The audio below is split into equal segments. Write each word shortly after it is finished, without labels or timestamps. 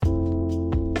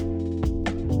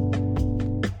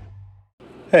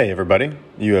Hey everybody,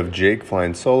 you have Jake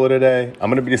flying solo today. I'm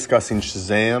going to be discussing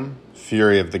Shazam,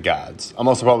 Fury of the Gods. I'm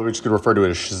also probably just going to refer to it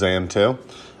as Shazam too.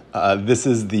 This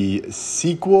is the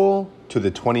sequel to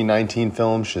the 2019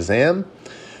 film Shazam,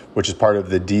 which is part of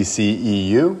the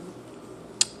DCEU.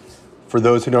 For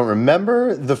those who don't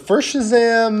remember, the first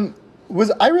Shazam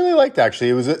I really liked actually.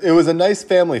 It was a nice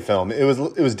family film. It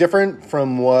was different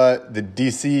from what the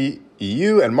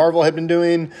DCEU and Marvel had been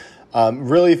doing.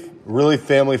 Really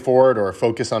family forward or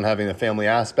focus on having a family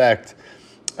aspect.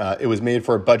 It was made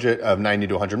for a budget of 90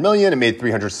 to 100 million. It made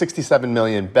 367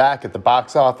 million back at the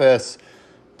box office.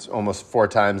 It's almost four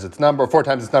times its number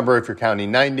if you're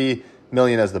counting 90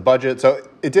 million as the budget. So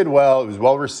it did well. It was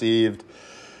well received.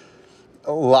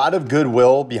 A lot of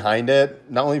goodwill behind it,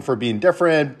 not only for being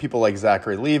different, people like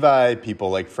Zachary Levi, people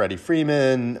like Freddie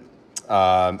Freeman,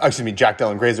 Jack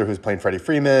Dylan Grazer, who's playing Freddie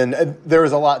Freeman. And there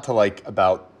was a lot to like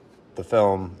about the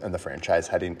film and the franchise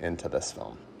heading into this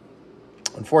film.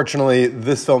 Unfortunately,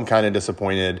 this film kind of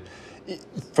disappointed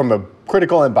from a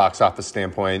critical and box office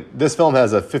standpoint. This film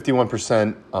has a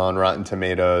 51% on Rotten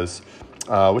Tomatoes,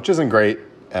 which isn't great.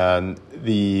 And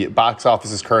the box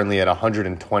office is currently at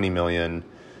 120 million,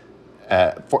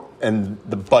 and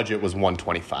the budget was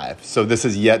 125. So this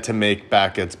is yet to make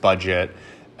back its budget,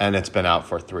 and it's been out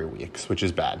for 3 weeks, which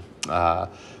is bad.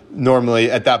 Normally,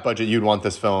 at that budget, you'd want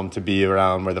this film to be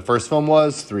around where the first film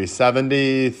was,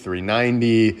 370,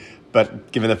 390.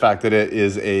 But given the fact that it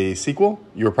is a sequel,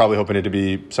 you were probably hoping it to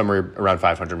be somewhere around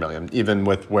 500 million, even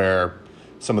with where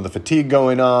some of the fatigue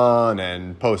going on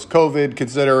and post-COVID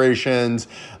considerations.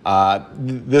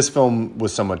 This film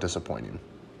was somewhat disappointing.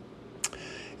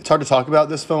 It's hard to talk about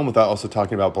this film without also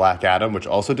talking about Black Adam, which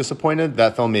also disappointed.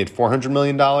 That film made $400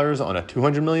 million on a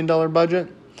 $200 million budget,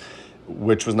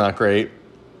 which was not great.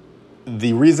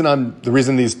 The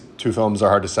reason these two films are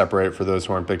hard to separate for those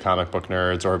who aren't big comic book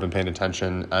nerds or have been paying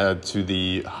attention to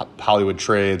the Hollywood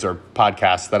trades or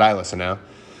podcasts that I listen to,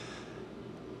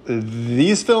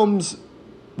 these films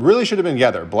really should have been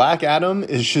together. Black Adam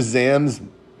is Shazam's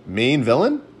main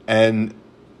villain, and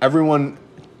everyone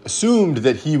assumed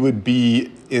that he would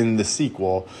be in the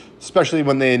sequel, especially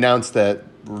when they announced that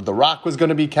The Rock was going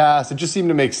to be cast. It just seemed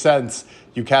to make sense.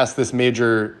 You cast this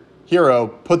major hero,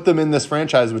 put them in this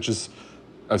franchise,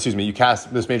 you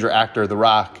cast this major actor, The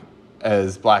Rock,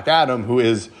 as Black Adam,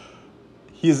 I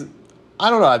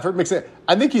don't know, I've heard mixed.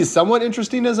 I think he's somewhat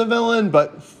interesting as a villain,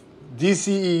 but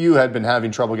DCEU had been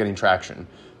having trouble getting traction.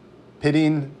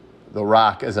 Pitting The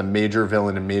Rock as a major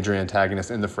villain and major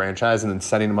antagonist in the franchise and then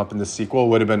setting him up in the sequel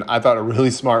would have been, I thought, a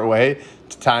really smart way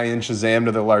to tie in Shazam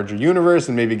to the larger universe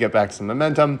and maybe get back some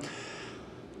momentum.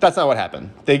 That's not what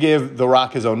happened. They gave The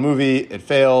Rock his own movie. It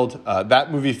failed.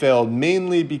 That movie failed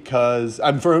mainly because,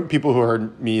 for people who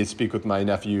heard me speak with my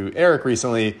nephew Eric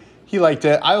recently, he liked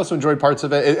it. I also enjoyed parts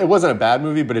of it. It wasn't a bad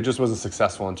movie, but it just wasn't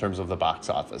successful in terms of the box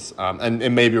office. And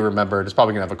it may be remembered. It's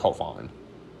probably going to have a cult following.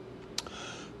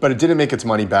 But it didn't make its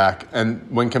money back. And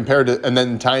when compared to, and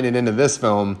then tying it into this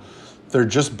film, they're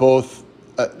just both,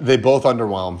 they both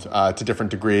underwhelmed to different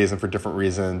degrees and for different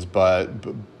reasons.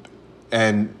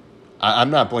 And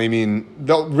I'm not blaming,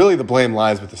 really the blame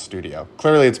lies with the studio.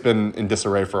 Clearly it's been in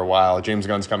disarray for a while. James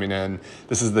Gunn's coming in.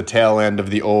 This is the tail end of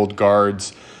the old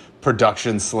guard's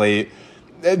production slate.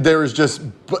 There is just,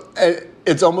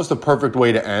 it's almost a perfect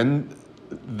way to end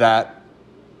that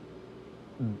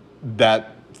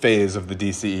phase of the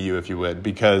DCEU, if you would,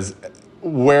 because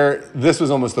where this was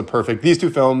almost the perfect, these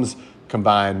two films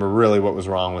combined were really what was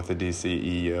wrong with the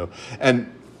DCEU.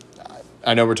 And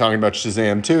I know we're talking about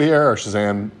Shazam 2 here, or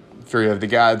Shazam Fury of the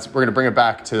Gods. We're going to bring it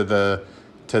back to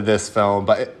this film,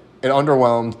 but it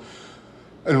underwhelmed.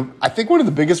 And I think one of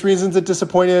the biggest reasons it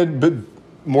disappointed, but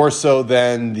more so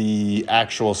than the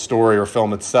actual story or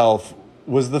film itself,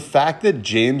 was the fact that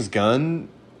James Gunn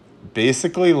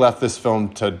basically left this film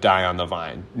to die on the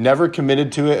vine. Never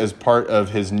committed to it as part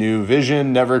of his new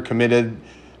vision,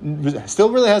 still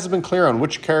really hasn't been clear on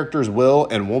which characters will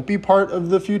and won't be part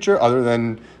of the future, other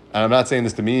than, and I'm not saying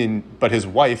this to mean, but his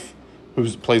wife, who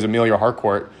plays Amelia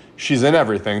Harcourt, she's in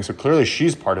everything, so clearly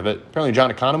she's part of it. Apparently John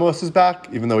Economos is back,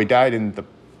 even though he died in The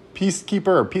Peacekeeper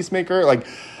or Peacemaker.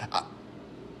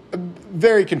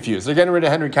 Very confused. They're getting rid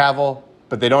of Henry Cavill,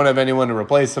 but they don't have anyone to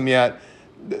replace him yet.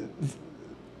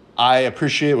 I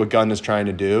appreciate what Gunn is trying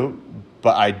to do,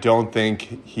 but I don't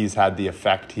think he's had the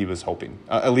effect he was hoping,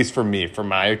 at least for me, from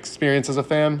my experience as a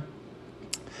fan.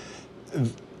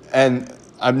 And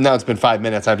now it's been 5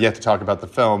 minutes. I've yet to talk about the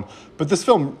film, but this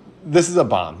is a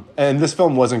bomb. And this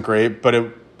film wasn't great,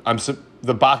 but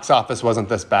the box office wasn't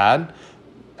this bad.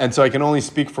 And so I can only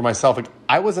speak for myself.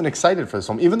 I wasn't excited for this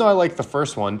film, even though I liked the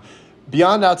first one.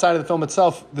 Beyond outside of the film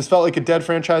itself, this felt like a dead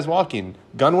franchise walking.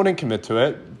 Gunn wouldn't commit to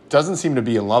it, doesn't seem to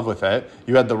be in love with it.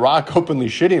 You had The Rock openly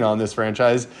shitting on this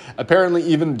franchise. Apparently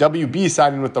even WB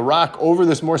siding with The Rock over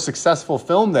this more successful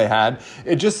film they had.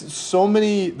 There was so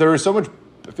much,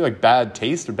 I feel like, bad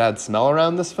taste or bad smell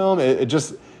around this film. It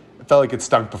just felt like it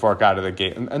stunk before it got out of the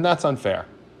gate, and that's unfair.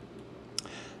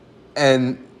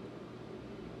 And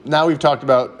now we've talked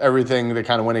about everything that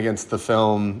kind of went against the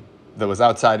film that was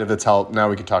outside of its help. Now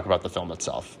we can talk about the film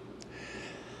itself.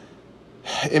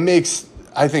 It makes,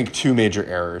 I think, two major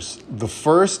errors. The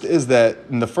first is that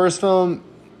in the first film,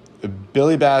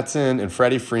 Billy Batson and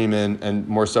Freddie Freeman, and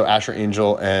more so Asher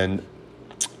Angel and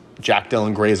Jack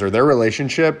Dylan Grazer, their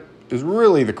relationship is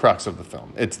really the crux of the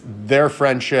film. It's their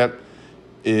friendship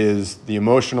is the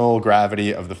emotional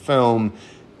gravity of the film.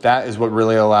 That is what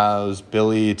really allows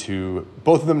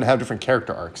both of them to have different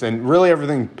character arcs. And really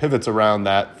everything pivots around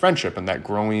that friendship and that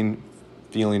growing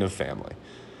feeling of family.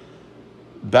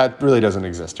 That really doesn't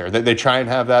exist here. They try and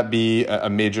have that be a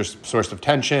major source of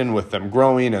tension with them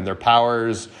growing and their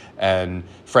powers and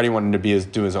Freddie wanting to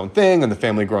do his own thing and the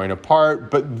family growing apart.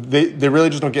 But they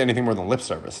really just don't get anything more than lip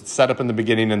service. It's set up in the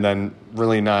beginning and then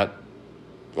really not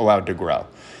allowed to grow.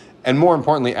 And more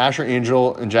importantly, Asher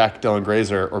Angel and Jack Dylan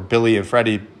Grazer, or Billy and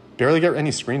Freddie, barely get any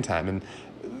screen time. And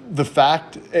the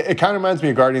fact, it kind of reminds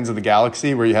me of Guardians of the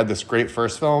Galaxy, where you had this great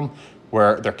first film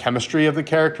where their chemistry of the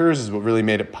characters is what really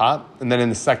made it pop. And then in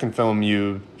the second film,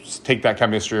 you take that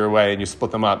chemistry away and you split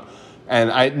them up.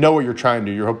 And I know what you're trying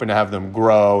to do. You're hoping to have them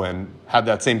grow and have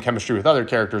that same chemistry with other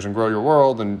characters and grow your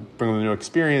world and bring them new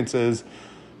experiences.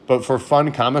 But for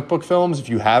fun comic book films, if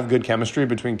you have good chemistry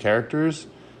between characters,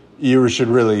 you should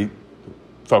really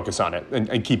focus on it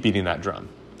and keep beating that drum.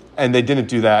 And they didn't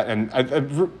do that, and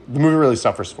the movie really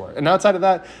suffers for it. And outside of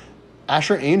that,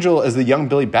 Asher Angel as the young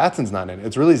Billy Batson's not in it.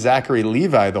 It's really Zachary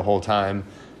Levi the whole time.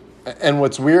 And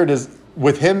what's weird is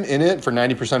with him in it for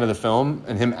 90% of the film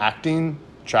and him acting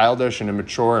childish and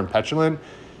immature and petulant,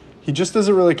 he just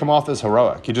doesn't really come off as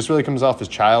heroic. He just really comes off as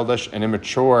childish and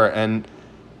immature, and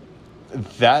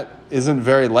that isn't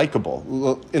very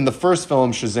likable. In the first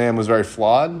film, Shazam was very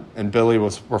flawed, and Billy were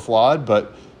flawed,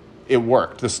 but it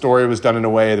worked. The story was done in a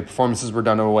way, the performances were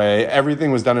done in a way,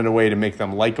 everything was done in a way to make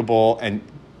them likable, and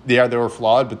they were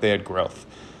flawed, but they had growth.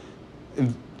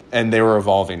 And they were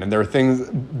evolving, and there were things,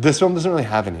 this film doesn't really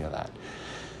have any of that.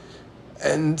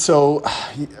 And so,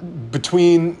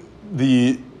 between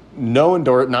the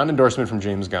non-endorsement from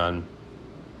James Gunn,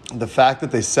 the fact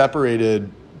that they separated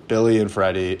Billy and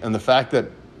Freddie, and the fact that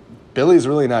Billy's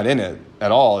really not in it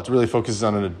at all. It really focuses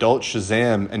on an adult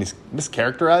Shazam, and he's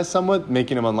mischaracterized somewhat,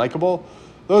 making him unlikable.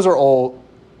 Those are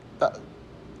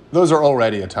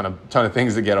already a ton of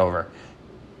things to get over,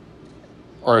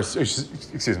 or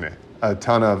excuse me, a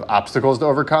ton of obstacles to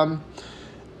overcome.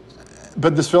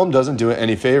 But this film doesn't do it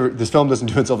any favor. This film doesn't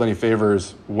do itself any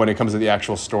favors when it comes to the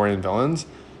actual story and villains,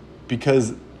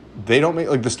 because they don't make,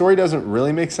 like, the story doesn't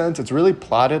really make sense. It's really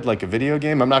plotted like a video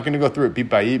game. I'm not going to go through it beat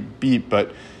by beat,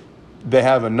 but they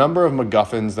have a number of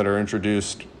MacGuffins that are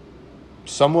introduced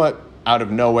somewhat out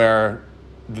of nowhere.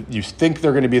 You think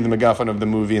they're going to be the MacGuffin of the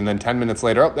movie, and then 10 minutes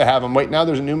later, they have them. Wait, now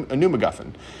there's a new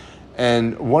MacGuffin.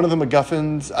 And one of the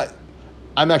MacGuffins,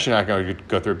 I'm actually not going to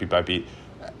go through it beat by beat.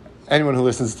 Anyone who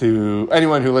listens to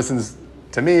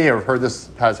me or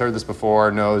has heard this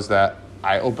before knows that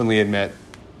I openly admit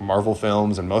Marvel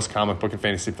films and most comic book and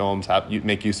fantasy films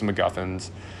make use of MacGuffins.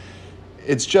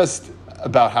 It's just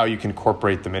about how you can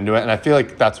incorporate them into it, and I feel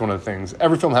like that's one of the things.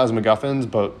 Every film has MacGuffins,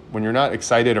 but when you're not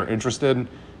excited or interested,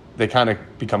 they kind of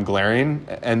become glaring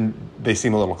and they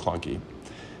seem a little clunky.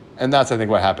 And that's, I think,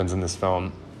 what happens in this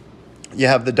film. You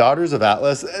have the Daughters of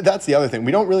Atlas. That's the other thing.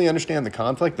 We don't really understand the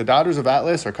conflict. The Daughters of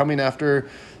Atlas are coming after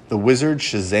the wizard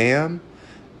Shazam,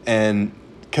 and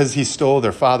because he stole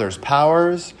their father's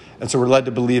powers, and so we're led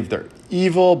to believe they're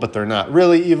evil, but they're not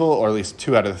really evil, or at least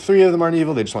 2 out of the 3 of them aren't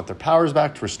evil. They just want their powers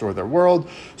back to restore their world.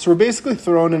 So we're basically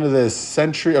thrown into this a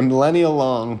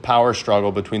millennia-long power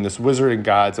struggle between this wizard and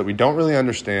gods that we don't really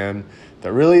understand,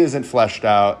 that really isn't fleshed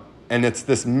out, and it's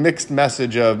this mixed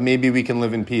message of maybe we can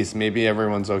live in peace, maybe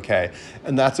everyone's okay.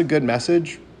 And that's a good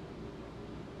message,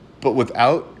 but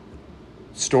without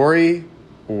story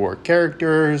or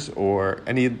characters or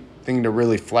anything to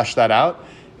really flesh that out,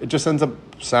 it just ends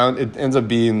up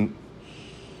being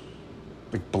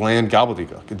like bland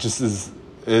gobbledygook.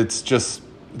 It's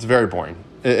very boring.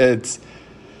 It's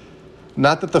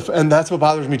not that and that's what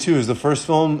bothers me too, is the first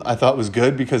film I thought was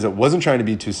good because it wasn't trying to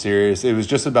be too serious. It was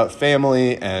just about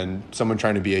family and someone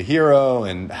trying to be a hero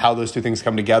and how those two things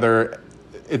come together.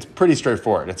 It's pretty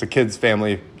straightforward. It's a kid's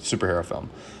family superhero film.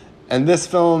 And this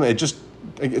film, it just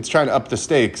it's trying to up the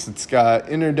stakes. It's got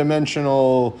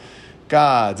interdimensional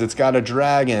gods. It's got a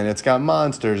dragon. It's got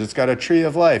monsters. It's got a tree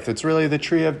of life. It's really the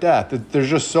tree of death. There's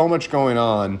just so much going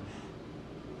on.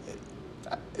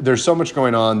 There's so much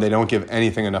going on. They don't give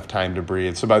anything enough time to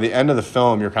breathe. So by the end of the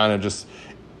film, you're kind of just,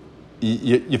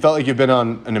 you felt like you've been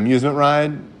on an amusement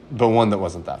ride, but one that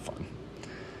wasn't that fun.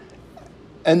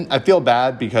 And I feel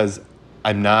bad because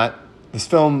this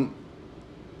film,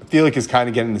 I feel like is kind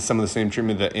of getting some of the same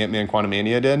treatment that Ant-Man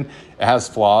Quantumania did. It has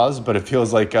flaws, but it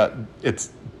feels like it's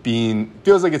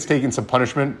taking some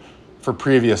punishment for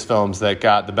previous films that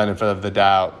got the benefit of the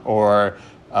doubt, or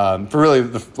for really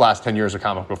the last 10 years of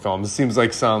comic book films. It seems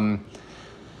like some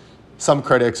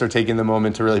critics are taking the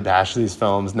moment to really bash these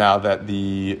films now that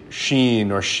the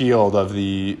sheen or shield of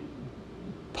the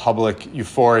public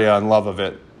euphoria and love of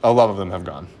them have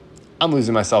gone. I'm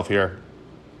losing myself here.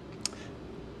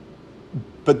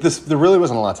 But there really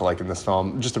wasn't a lot to like in this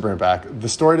film. Just to bring it back, the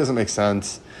story doesn't make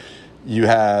sense. You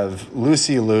have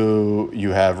Lucy Liu, you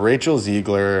have Rachel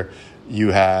Zegler, you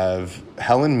have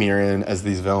Helen Mirren as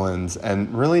these villains,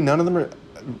 and really none of them are...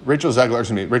 Rachel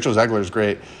Zegler is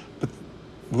great, but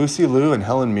Lucy Liu and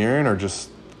Helen Mirren are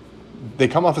just... They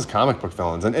come off as comic book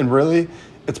villains, and really,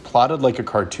 it's plotted like a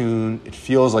cartoon. It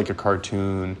feels like a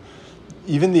cartoon.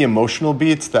 Even the emotional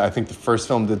beats that I think the first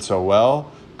film did so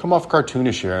well come off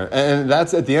cartoonish here. And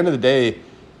that's, at the end of the day,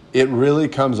 it really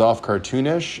comes off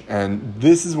cartoonish. And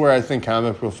this is where I think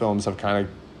comic book films have kind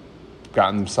of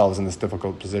gotten themselves in this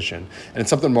difficult position. And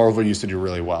it's something Marvel used to do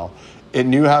really well. It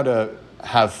knew how to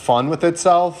have fun with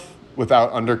itself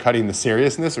without undercutting the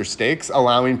seriousness or stakes,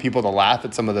 allowing people to laugh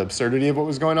at some of the absurdity of what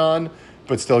was going on,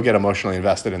 but still get emotionally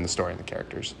invested in the story and the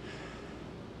characters.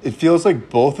 It feels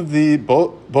like both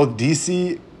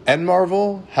DC and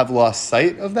Marvel have lost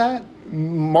sight of that.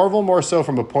 Marvel more so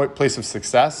from a place of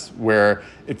success, where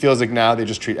it feels like now they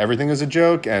just treat everything as a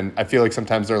joke, and I feel like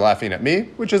sometimes they're laughing at me,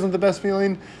 which isn't the best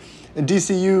feeling. And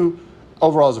DCU,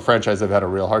 overall as a franchise, they've had a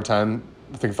real hard time,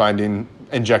 I think,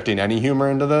 injecting any humor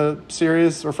into the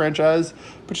series or franchise.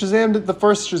 But the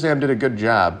first Shazam did a good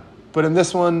job. But in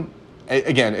this one,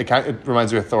 again, it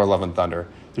reminds me of Thor: Love and Thunder.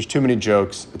 There's too many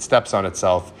jokes. It steps on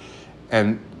itself.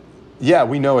 And yeah,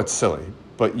 we know it's silly,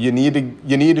 but you need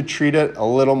to treat it a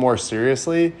little more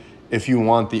seriously if you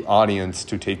want the audience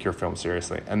to take your film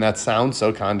seriously. And that sounds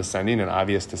so condescending and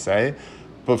obvious to say,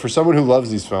 but for someone who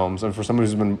loves these films and for someone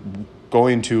who's been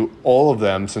going to all of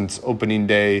them since opening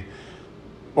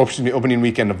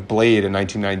weekend of Blade in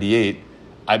 1998,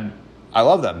 I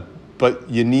love them. But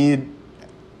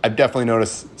I've definitely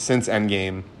noticed since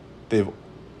Endgame,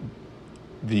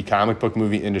 the comic book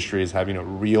movie industry is having a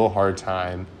real hard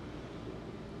time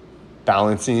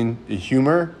balancing the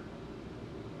humor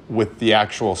with the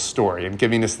actual story and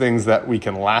giving us things that we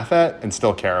can laugh at and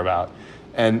still care about.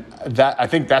 And I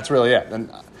think that's really it.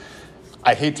 And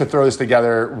I hate to throw this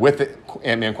together with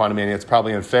Ant-Man Quantumania. It's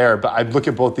probably unfair, but I look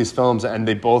at both these films and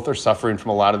they both are suffering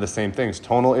from a lot of the same things.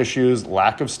 Tonal issues,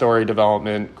 lack of story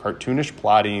development, cartoonish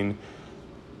plotting.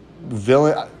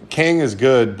 Kang is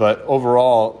good, but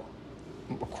overall,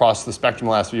 across the spectrum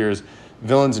the last few years,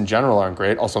 villains in general aren't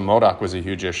great. Also, MODOK was a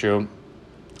huge issue.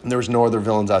 And there was no other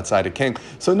villains outside of Kang.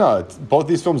 So no, both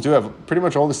these films do have pretty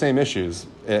much all the same issues.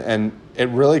 And it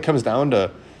really comes down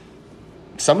to,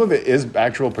 some of it is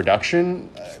actual production.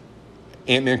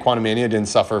 Ant-Man Quantumania didn't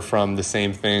suffer from the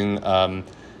same thing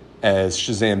as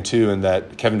Shazam 2, in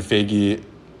that Kevin Feige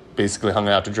basically hung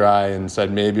it out to dry and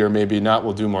said maybe or maybe not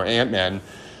we'll do more Ant-Man.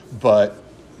 But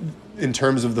in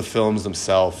terms of the films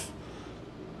themselves,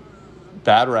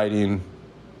 bad writing,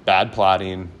 bad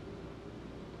plotting,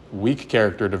 weak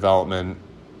character development,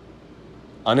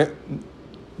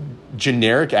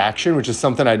 generic action, which is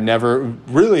something I'd never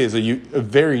really is a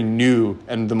very new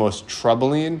and the most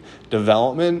troubling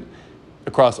development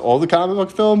across all the comic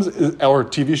book films or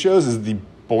TV shows, is the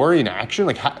boring action.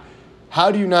 Like,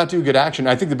 how do you not do good action?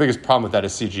 I think the biggest problem with that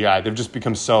is CGI. They've just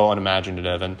become so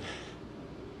unimaginative, and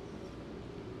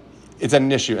it's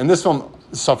an issue. And this film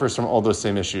suffers from all those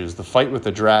same issues. The fight with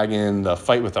the dragon, the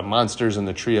fight with the monsters in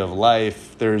the Tree of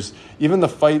Life. There's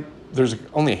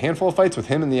only a handful of fights with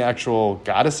him and the actual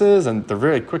goddesses, and they're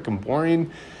very quick and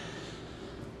boring.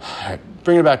 All right,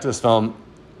 bringing it back to this film,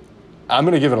 I'm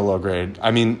going to give it a low grade.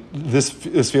 I mean, this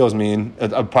feels mean.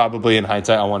 Probably in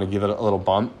hindsight, I want to give it a little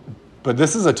bump. But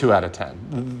this is a 2 out of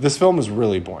 10. This film is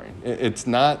really boring.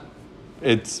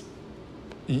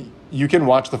 You can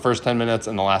watch the first 10 minutes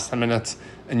and the last 10 minutes,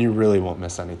 and you really won't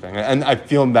miss anything. And I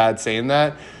feel bad saying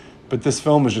that, but this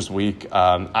film was just weak.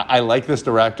 I like this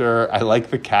director. I like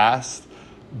the cast,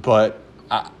 but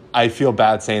I feel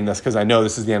bad saying this because I know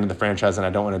this is the end of the franchise and I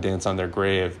don't want to dance on their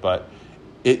grave, but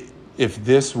if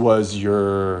this was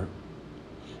your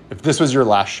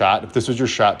last shot, if this was your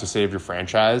shot to save your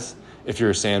franchise, if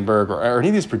you're Sandberg or any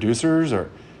of these producers, or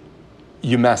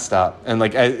you messed up, and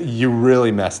like you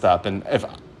really messed up. And if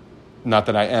not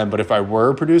that I am, but if I were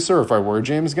a producer, or if I were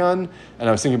James Gunn, and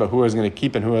I was thinking about who I was going to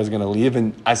keep and who I was going to leave,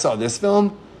 and I saw this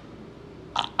film,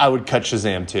 I would cut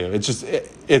Shazam too. It's just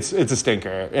it's a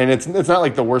stinker, and it's not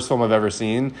like the worst film I've ever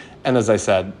seen. And as I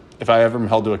said, if I ever am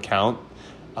held to account,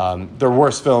 there are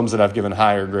worse films that I've given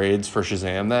higher grades for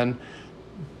Shazam than.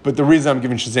 But the reason I'm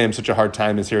giving Shazam such a hard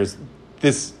time is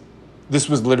this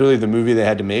was literally the movie they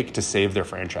had to make to save their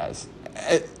franchise,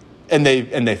 and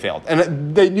they failed,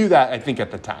 and they knew that, I think,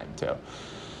 at the time too.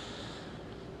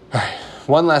 All right,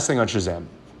 one last thing on Shazam.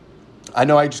 I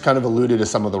know I just kind of alluded to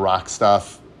some of the Rock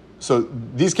stuff. So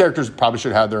these characters probably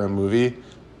should have their own movie.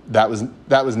 That was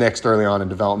nixed early on in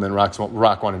development.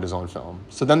 Rock wanted his own film.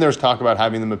 So then there's talk about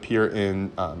having them appear in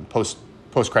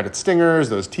post-credit stingers,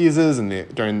 those teases,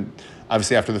 and during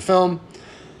obviously after the film.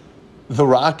 The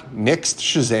Rock nixed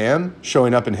Shazam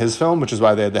showing up in his film, which is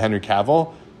why they had the Henry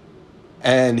Cavill.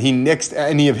 And he nixed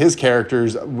any of his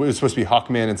characters. It was supposed to be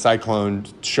Hawkman and Cyclone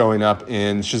showing up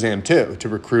in Shazam 2 to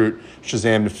recruit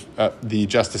Shazam to the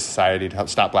Justice Society to help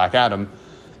stop Black Adam.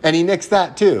 And he nixed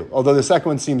that too, although the second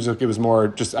one seems like it was more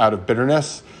just out of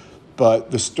bitterness.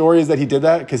 But the story is that he did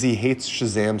that because he hates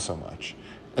Shazam so much.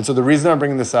 And so the reason I'm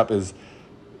bringing this up is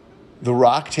The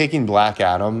Rock taking Black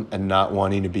Adam and not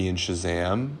wanting to be in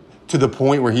Shazam to the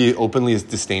point where he openly is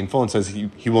disdainful and says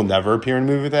he will never appear in a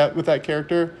movie with that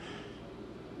character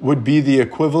would be the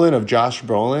equivalent of Josh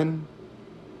Brolin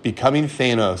becoming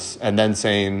Thanos and then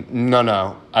saying,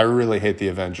 no, I really hate the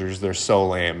Avengers. They're so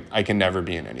lame. I can never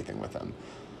be in anything with them.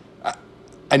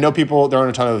 I know there aren't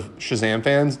a ton of Shazam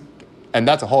fans, and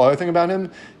that's a whole other thing about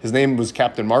him. His name was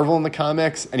Captain Marvel in the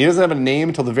comics, and he doesn't have a name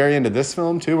until the very end of this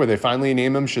film, too, where they finally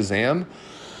name him Shazam.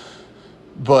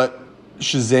 But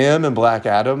Shazam and Black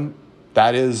Adam,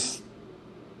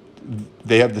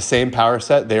 they have the same power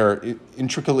set. They are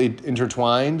intricately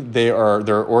intertwined.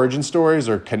 Their origin stories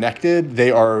are connected. They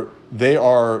are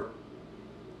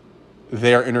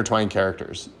intertwined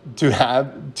characters. To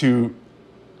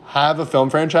have a film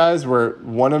franchise where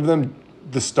one of them,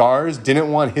 the stars,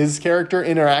 didn't want his character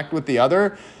interact with the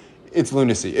other, it's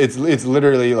lunacy. It's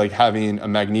literally like having a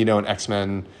Magneto and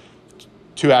X-Men,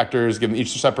 two actors, give them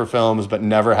each separate films, but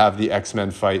never have the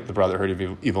X-Men fight the Brotherhood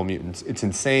of Evil Mutants. It's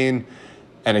insane.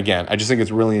 And again, I just think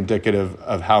it's really indicative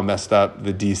of how messed up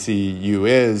the DCU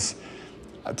is.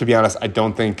 To be honest, I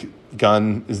don't think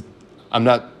I'm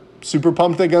not super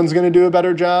pumped that Gunn's going to do a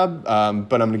better job, but I'm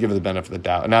going to give it the benefit of the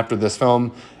doubt. And after this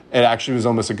film, it actually was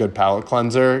almost a good palate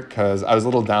cleanser because I was a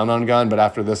little down on Gunn, but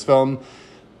after this film,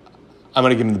 I'm going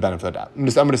to give him the benefit of the doubt. I'm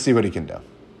going to see what he can do.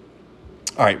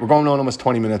 All right, we're going on almost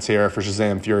 20 minutes here for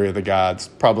Shazam! Fury of the Gods.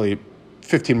 Probably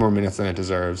 15 more minutes than it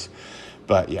deserves.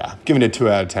 But yeah, giving it a 2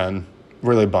 out of 10.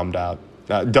 Really bummed out.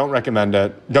 Don't recommend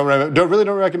it. Don't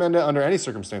recommend it under any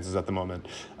circumstances at the moment.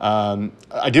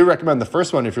 I do recommend the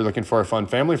first one if you're looking for a fun,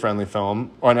 family-friendly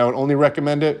film, and I would only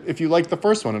recommend it if you liked the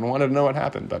first one and wanted to know what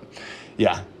happened. But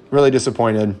yeah, really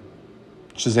disappointed.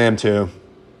 Shazam 2,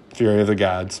 Fury of the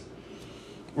Gods.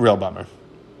 Real bummer.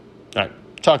 All right,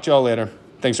 talk to y'all later.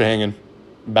 Thanks for hanging.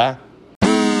 Bye.